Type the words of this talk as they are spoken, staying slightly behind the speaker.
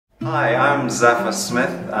Hi, I'm Zafar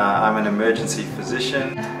Smith. I'm an emergency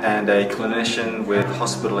physician and a clinician with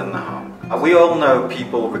Hospital in the Home. We all know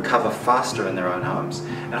people recover faster in their own homes,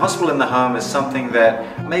 and Hospital in the Home is something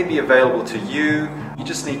that may be available to you. You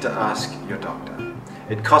just need to ask your doctor.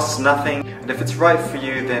 It costs nothing, and if it's right for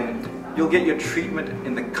you, then you'll get your treatment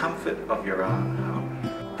in the comfort of your own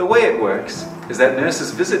home. The way it works is that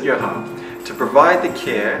nurses visit your home to provide the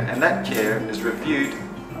care, and that care is reviewed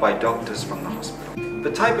by doctors from the hospital.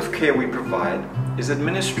 The type of care we provide is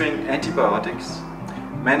administering antibiotics,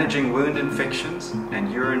 managing wound infections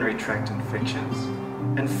and urinary tract infections,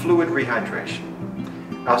 and fluid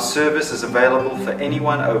rehydration. Our service is available for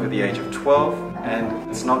anyone over the age of 12, and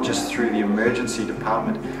it's not just through the emergency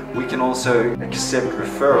department. We can also accept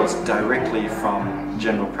referrals directly from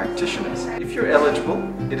general practitioners. If you're eligible,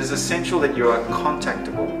 it is essential that you are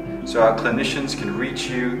contactable so our clinicians can reach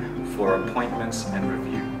you for appointments and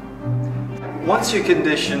review. Once your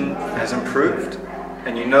condition has improved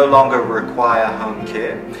and you no longer require home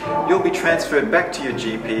care, you'll be transferred back to your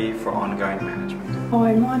GP for ongoing management.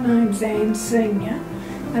 Hi, my name's Anne Senior,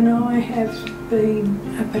 and I have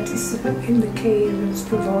been a participant in the care that's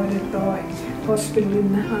provided by Hospital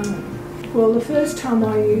in the Home. Well, the first time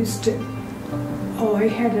I used it, I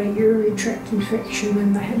had a urinary tract infection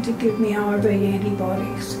and they had to give me IV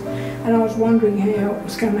antibiotics, and I was wondering how it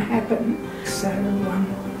was going to happen. So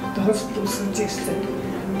the hospital suggested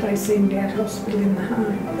they send out Hospital in the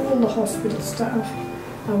Home. All the hospital staff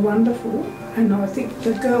are wonderful, and I think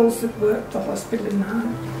the girls that work for Hospital in the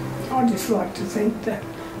Home, I just like to thank the